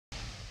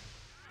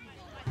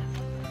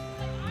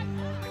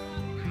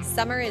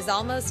Summer is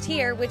almost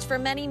here, which for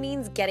many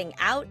means getting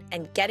out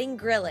and getting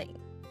grilling.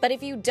 But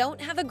if you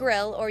don't have a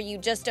grill or you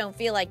just don't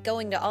feel like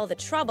going to all the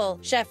trouble,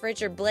 Chef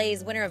Richard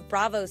Blais, winner of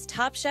Bravo's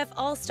Top Chef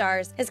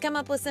All-Stars, has come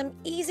up with some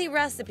easy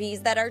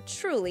recipes that are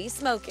truly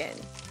smokin'.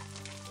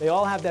 They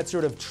all have that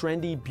sort of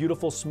trendy,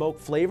 beautiful smoke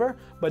flavor,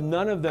 but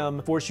none of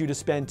them force you to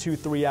spend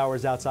 2-3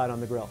 hours outside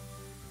on the grill.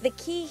 The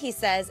key, he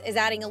says, is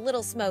adding a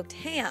little smoked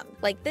ham,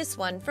 like this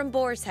one from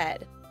Boar's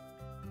Head.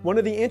 One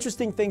of the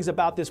interesting things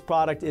about this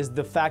product is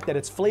the fact that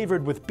it's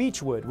flavored with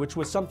beechwood, which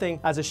was something,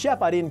 as a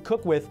chef, I didn't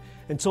cook with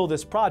until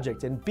this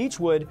project. And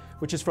beechwood,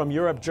 which is from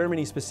Europe,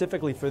 Germany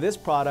specifically for this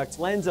product,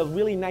 lends a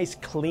really nice,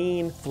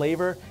 clean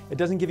flavor. It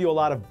doesn't give you a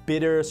lot of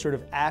bitter, sort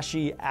of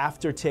ashy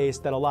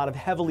aftertaste that a lot of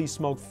heavily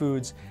smoked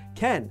foods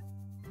can.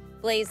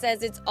 Blais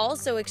says it's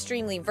also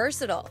extremely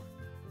versatile.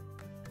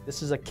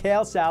 This is a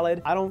kale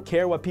salad. I don't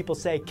care what people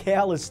say,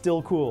 kale is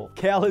still cool.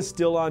 Kale is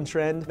still on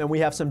trend. And we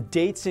have some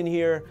dates in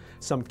here,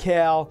 some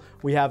kale,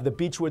 we have the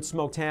beechwood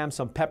smoked ham,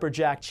 some pepper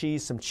jack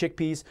cheese, some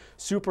chickpeas,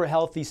 super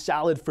healthy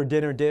salad for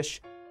dinner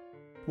dish.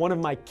 One of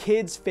my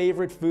kids'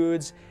 favorite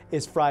foods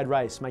is fried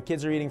rice. My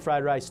kids are eating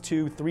fried rice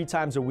 2-3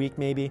 times a week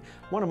maybe.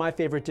 One of my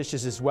favorite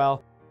dishes as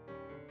well.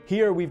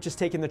 Here we've just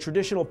taken the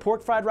traditional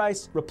pork fried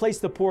rice,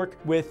 replaced the pork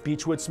with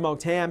beechwood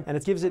smoked ham, and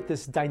it gives it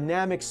this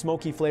dynamic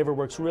smoky flavor,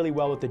 works really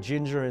well with the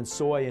ginger and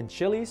soy and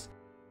chilies.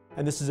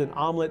 And this is an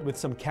omelet with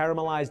some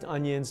caramelized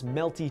onions,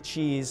 melty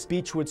cheese,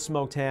 beechwood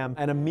smoked ham,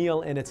 and a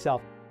meal in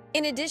itself.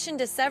 In addition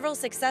to several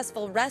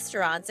successful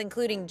restaurants,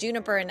 including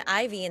Juniper and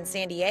Ivy in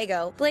San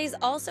Diego, Blais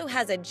also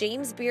has a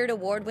James Beard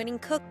award-winning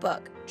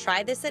cookbook.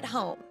 Try this at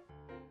home.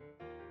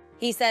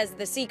 He says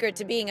the secret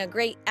to being a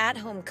great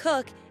at-home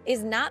cook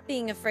is not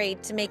being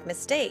afraid to make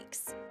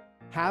mistakes.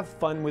 Have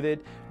fun with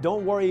it.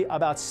 Don't worry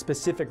about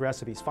specific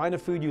recipes. Find a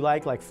food you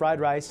like fried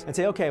rice, and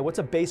say, okay, what's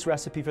a base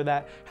recipe for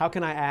that? How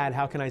can I add?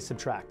 How can I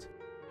subtract?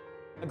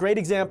 A great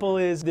example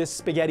is this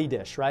spaghetti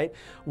dish, right?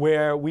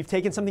 Where we've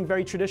taken something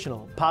very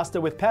traditional,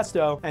 pasta with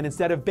pesto, and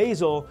instead of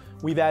basil,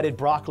 we've added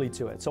broccoli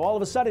to it. So all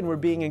of a sudden, we're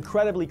being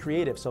incredibly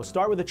creative. So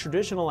start with a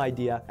traditional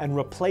idea and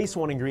replace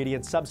one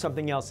ingredient, sub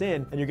something else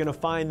in, and you're gonna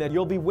find that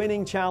you'll be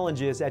winning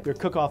challenges at your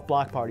cook-off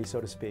block party, so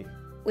to speak.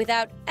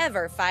 Without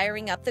ever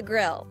firing up the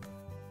grill.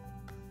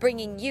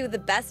 Bringing you the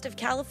best of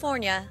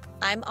California,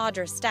 I'm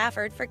Audra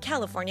Stafford for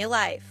California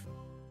Life.